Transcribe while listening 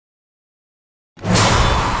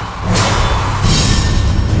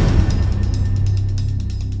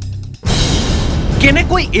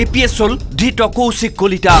কেনেকৈ APS হল ধৃত কৌশিক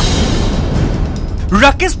কলিতা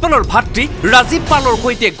ৰাকেশ পালৰ ভাতৃ ৰাজীৱ পালৰ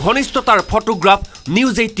সৈতে ঘনিষ্ঠতাৰ ফটোগ্ৰাফ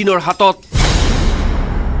নিউজ 18ৰ হাতত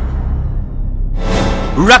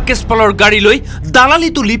ৰাকেশ পালৰ গাড়ী লৈ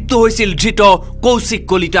দালালিটো লিপ্ত হৈছিল ধৃত কৌশিক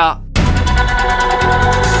কলিতা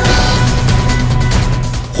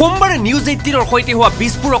সোমবাৰে নিউজ 18ৰ সৈতে হোৱা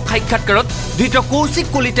বিস্ফোৰক সাক্ষাৎকাৰত ধৃত কৌশিক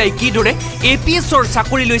কলিতাই কিদৰে APSৰ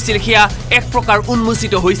চাকৰি লৈছিল সেয়া এক প্ৰকাৰ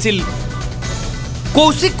উন্মোচিত হৈছিল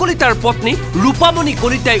কৌশিক কলিতাৰ পত্নী ৰূপামণি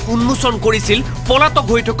কলিতাই উন্মোচন কৰিছিল পলাতক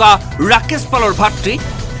হৈ থকা ৰাকেশ পালৰ ভাতৃ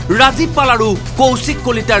ৰাজীৱ পাল আৰু কৌশিক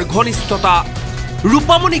কলিতাৰ ঘনিষ্ঠতা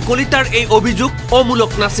ৰূপামণি কলিতাৰ এই অভিযোগ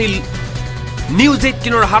অমূলক নাছিল নিউজ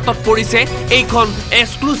 18ৰ হাতত পৰিছে এইখন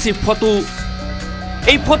এক্সক্লুসিভ ফটো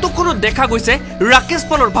এই ফটোখনত দেখা গৈছে ৰাকেশ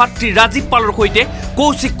পালৰ ভাতৃ ৰাজীৱ পালৰ সৈতে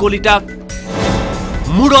কৌশিক কলিতাক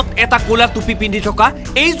মূৰত এটা কোলা টুপি পিন্ধি থকা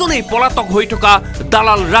এইজনেই পলাতক হৈ থকা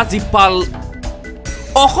দালাল ৰাজীৱ পাল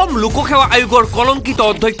অসম লোকসেৱা আয়োগৰ কলংকিত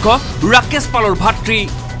অধ্যক্ষ ৰাকেশ পালৰ ভাতৃ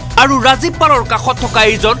আৰু ৰাজীৱ পালৰ কাষত থকা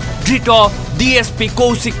এইজন ধৃত DSP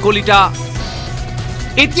কৌশিক কলিতা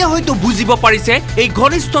এতিয়া হয়তো বুজিব পাৰিছে এই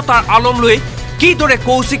ঘনিষ্ঠতাৰ আলম লৈ কিদৰে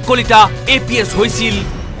কৌশিক কলিতা APS হৈছিল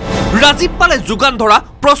ৰাজীৱ পালে যোগান ধৰা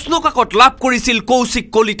প্ৰশ্নকাকত লাভ কৰিছিল কৌশিক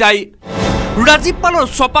কলিতাই ৰাজীৱ পালৰ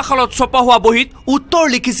ছপাখালত ছপা হোৱা বহিত উত্তৰ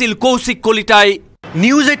লিখিছিল কৌশিক কলিতাই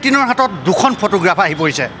নিউজ 18ৰ হাতত দুখন ফটোগ্ৰাফ আহি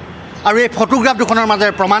পৰিছে আৰু এই ফটোগ্ৰাফ দুখনৰ মাজে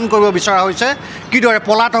প্ৰমাণ কৰিব বিচৰা হৈছে কিদৰে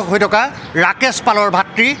পলাতক হৈ থকা ৰাকেশ পালৰ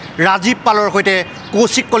ভাতৃ ৰাজীৱ পালৰ সৈতে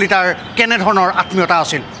কৌশিক কলিতাৰ কেনে ধৰণৰ আত্মীয়তা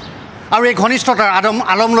আছিল আৰু এই ঘনিষ্ঠতাৰ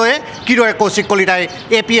আলম লৈ কিদৰে কৌশিক কলিতাই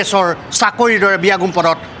APSৰ চাকৰিৰ দৰে বিয়াগুম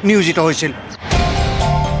পদত নিয়োজিত হৈছিল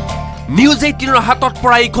নিউজ 18ৰ হাতত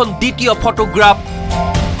পৰা এইখন দ্বিতীয়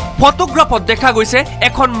ফটোগ্ৰাফত দেখা গৈছে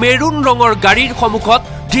এখন মেৰুন ৰঙৰ গাড়ীৰ সন্মুখত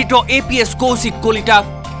ধৃত APS কৌশিক কলিতা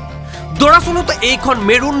দৰাচলতে এইখন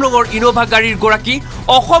মেৰুন ৰঙৰ ইনোভা গাড়ীৰ গৰাকী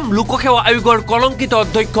অসম লোকসেৱা আয়োগৰ কলংকিত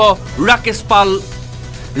অধ্যক্ষ ৰাকেশ পাল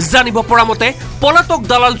জানিব পৰা মতে পলাতক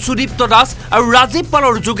দালাল সুদীপ্ত দাস আৰু ৰাজীৱ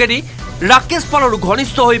পালৰ যোগেদি ৰাকেশ পালৰ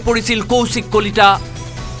ঘনিষ্ঠ হৈ পৰিছিল কৌশিক কলিতা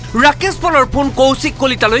ৰাকেশ পালৰ ফোন কৌশিক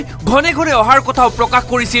কলিতালৈ ঘনে ঘনে অহাৰ কথাও প্ৰকাশ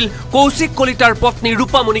কৰিছিল কৌশিক কলিতাৰ পত্নী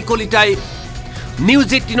ৰূপামণি কলিতাই নিউজ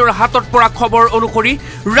 18ৰ হাতত পৰা খবৰ অনুসৰি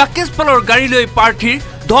ৰাকেশ পালৰ গাড়ী লৈ প্ৰাৰ্থীৰ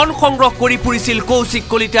ধন সংগ্ৰহ কৰি ফুৰিছিল কৌশিক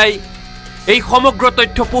কলিতাই এই সমগ্ৰ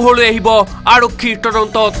তথ্য পোহৰলৈ আহিব আৰক্ষীৰ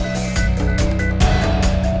তদন্তত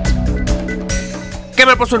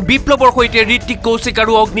কেমেৰা পাৰ্চন বিপ্লৱৰ সৈতে ঋত্বিক কৌশিক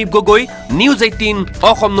আৰু Agnib Gogoi news 18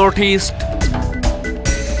 Assam north east